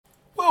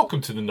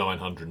Welcome to the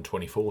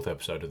 924th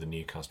episode of the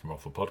New Customer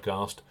Offer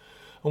podcast,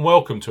 and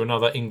welcome to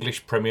another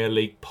English Premier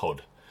League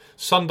pod.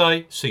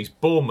 Sunday sees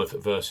Bournemouth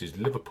versus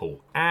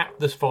Liverpool at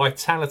the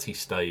Vitality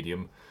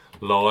Stadium,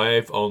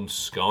 live on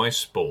Sky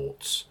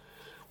Sports.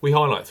 We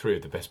highlight three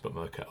of the best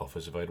Bookmaker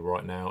offers available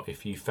right now.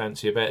 If you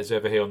fancy a bet as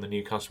ever here on the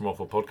New Customer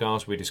Offer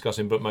podcast, we're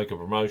discussing Bookmaker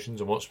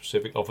promotions and what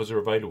specific offers are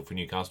available for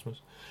new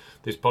customers.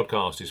 This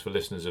podcast is for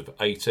listeners of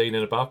 18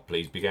 and above.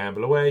 Please be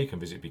gamble aware. You can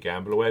visit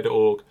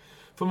begambleaware.org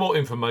for more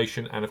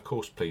information, and of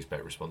course, please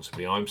bet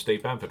responsibly. I'm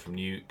Steve Bamford from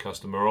New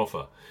Customer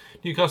Offer.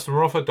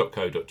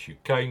 newcustomeroffer.co.uk. You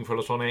can follow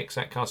us on X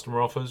at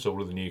Customer Offers.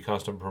 All of the new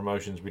customer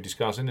promotions we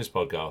discuss in this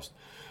podcast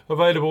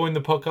available in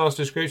the podcast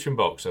description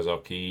box as our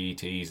key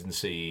T's and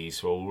C's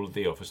for all of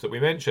the offers that we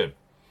mention.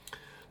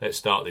 Let's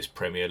start this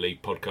Premier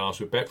League podcast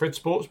with Betfred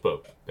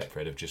Sportsbook.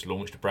 Betfred have just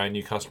launched a brand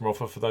new customer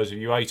offer for those of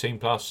you 18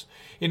 plus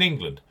in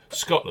England,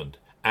 Scotland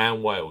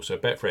and Wales. So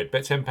Betfred,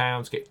 bet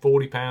 £10, get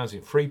 £40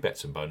 in free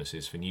bets and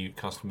bonuses for new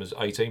customers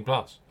 18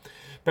 plus.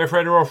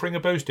 Betfred are offering a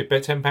boosted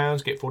bet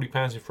 £10, get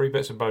 £40 in free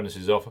bets and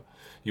bonuses offer.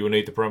 You will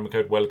need the promo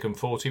code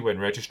WELCOME40 when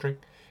registering.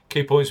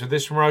 Key points for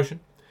this promotion: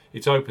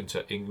 it's open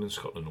to England,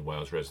 Scotland and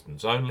Wales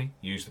residents only.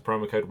 Use the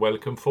promo code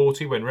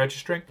WELCOME40 when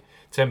registering.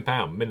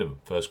 £10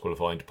 minimum first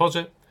qualifying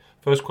deposit.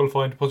 First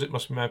qualifying deposit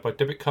must be made by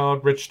debit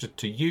card registered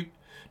to you.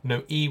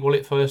 No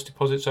e-wallet first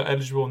deposits are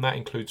eligible, and that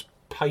includes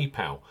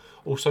PayPal.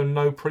 Also,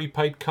 no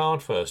prepaid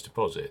card first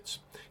deposits.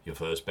 Your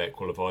first bet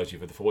qualifies you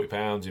for the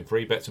 £40 in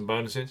free bets and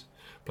bonuses.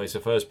 Place a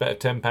first bet of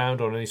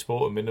 £10 on any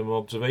sport and minimum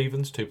odds of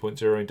evens,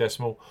 2.0 in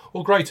decimal,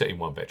 or greater in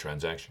one bet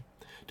transaction.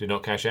 Do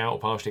not cash out or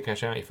partially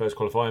cash out your first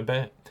qualifying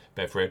bet.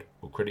 Betfred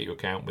will credit your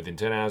account within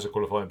 10 hours of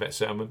qualifying bet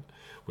settlement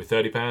with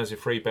 £30 in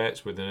free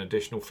bets with an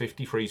additional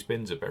 50 free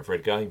spins at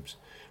Betfred games.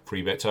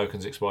 Free bet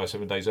tokens expire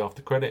 7 days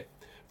after credit.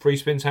 Free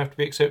spins have to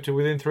be accepted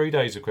within 3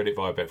 days of credit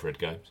via Betfred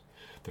games.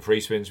 The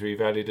free spins will be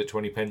valued at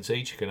 20 pence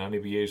each. Can only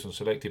be used on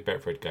selected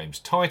Betfred games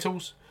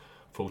titles.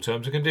 Full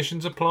terms and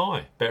conditions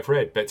apply.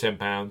 Betfred, bet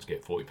 £10,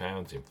 get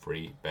 £40 in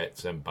free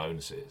bets and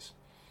bonuses.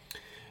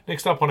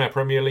 Next up on our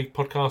Premier League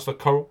podcast are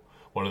Coral,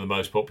 one of the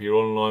most popular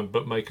online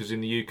bookmakers in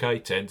the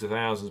UK. Tens of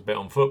thousands bet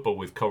on football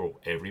with Coral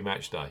every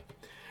match day.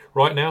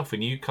 Right now, for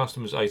new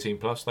customers 18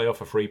 plus, they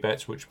offer free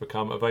bets which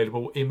become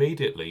available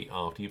immediately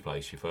after you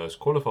place your first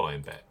qualifying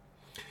bet.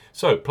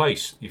 So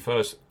place your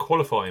first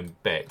qualifying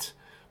bet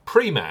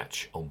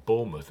pre-match on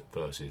Bournemouth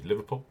versus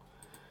Liverpool,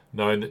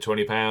 knowing that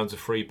 £20 of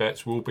free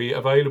bets will be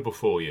available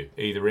for you,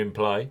 either in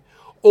play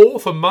or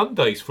for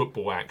Monday's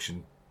football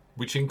action,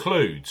 which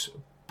includes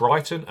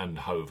Brighton and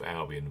Hove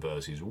Albion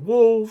versus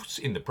Wolves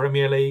in the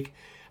Premier League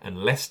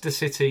and Leicester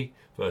City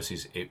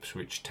versus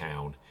Ipswich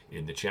Town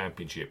in the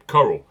Championship.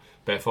 Coral,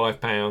 bet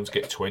 £5,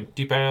 get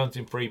 £20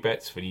 in free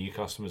bets for new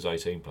customers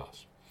 18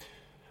 plus.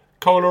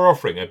 Coral are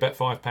offering a bet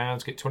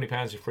 £5, get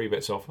 £20 in free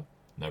bets offer.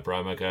 No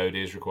promo code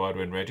is required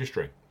when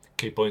registering.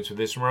 Key points for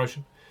this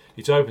promotion: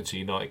 it's open to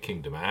United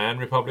Kingdom and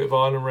Republic of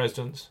Ireland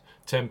residents.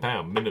 £10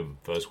 minimum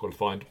first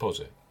qualifying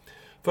deposit.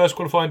 First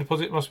qualifying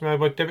deposit must be made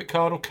by debit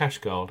card or cash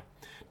card.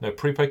 No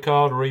prepaid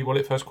card or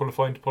e-wallet first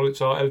qualifying deposits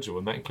are eligible,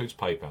 and that includes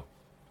PayPal.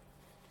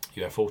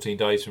 You have 14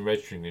 days from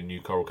registering a new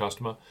Coral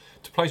customer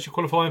to place your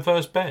qualifying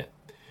first bet.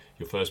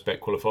 Your first bet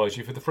qualifies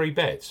you for the free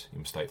bets. You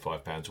must stake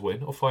 £5 to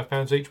win, or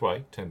 £5 each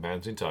way,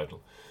 £10 in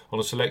total, on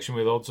a selection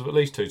with odds of at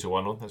least 2 to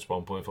 1 on, that's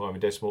 1.5 in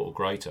decimal or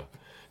greater.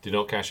 Do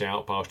not cash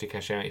out, partially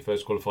cash out your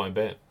first qualifying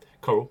bet.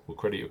 Coral will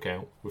credit your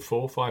account with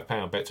 4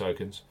 £5 bet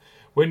tokens.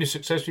 When you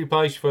successfully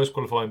place your first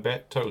qualifying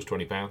bet, totals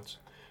 £20.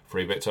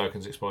 Free bet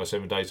tokens expire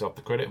 7 days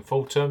after credit, and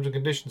full terms and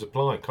conditions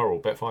apply. Coral,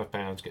 bet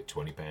 £5, get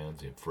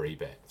 £20 in free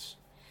bets.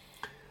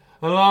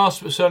 And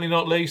last but certainly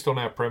not least on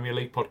our Premier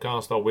League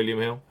podcast are William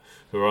Hill,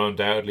 who are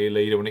undoubtedly a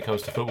leader when it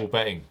comes to football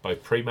betting,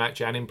 both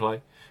pre-match and in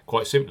play.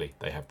 Quite simply,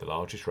 they have the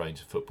largest range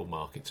of football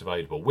markets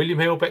available. William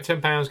Hill, bet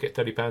 £10, get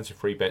 £30 in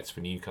free bets for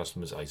new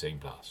customers 18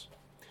 plus.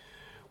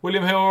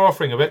 William Hill are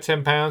offering a bet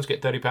 £10,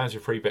 get £30 in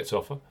free bets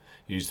offer.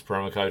 Use the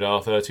promo code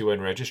R30 when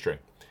registering.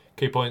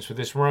 Key points for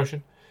this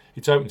promotion: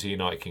 it's open to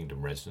United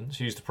Kingdom residents.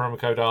 Use the promo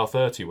code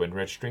R30 when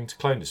registering to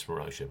claim this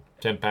promotion.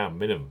 £10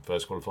 minimum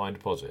first qualifying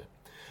deposit.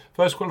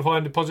 First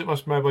qualifying deposit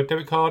must be made by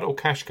debit card or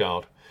cash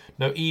card.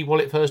 No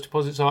e-wallet first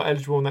deposits are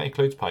eligible, and that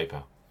includes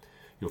PayPal.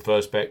 Your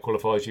first bet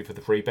qualifies you for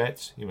the free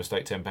bets. You must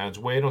stake £10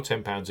 win or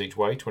 £10 each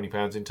way,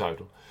 £20 in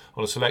total,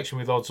 on a selection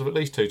with odds of at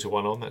least 2 to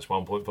 1 on, that's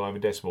 1.5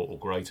 in decimal or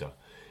greater.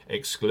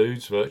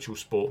 Excludes virtual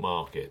sport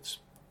markets.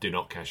 Do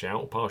not cash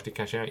out or partially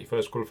cash out your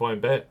first qualifying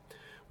bet.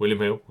 William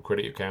Hill will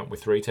credit your account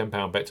with 3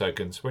 £10 bet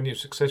tokens. When you've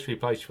successfully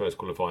placed your first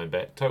qualifying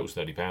bet, totals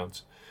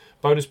 £30.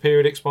 Bonus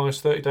period expires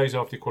 30 days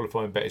after your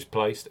qualifying bet is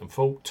placed, and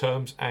full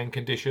terms and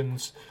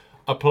conditions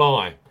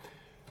apply.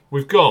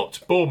 We've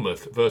got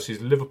Bournemouth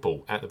versus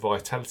Liverpool at the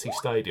Vitality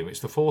Stadium. It's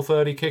the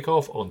 4:30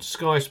 kickoff on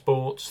Sky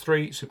Sports.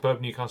 3 superb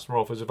new customer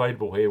offers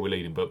available here with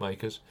leading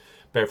bookmakers.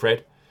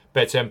 Betfred,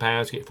 bet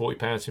 £10, get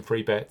 £40 in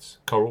free bets.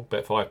 Coral,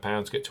 bet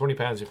 £5, get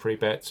 £20 in free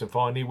bets. And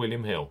finally,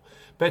 William Hill,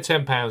 bet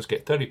 £10,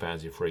 get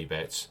 £30 in free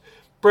bets.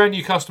 Brand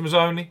new customers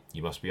only.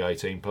 You must be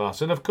 18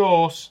 plus. And of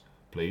course,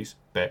 Please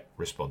bet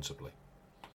responsibly.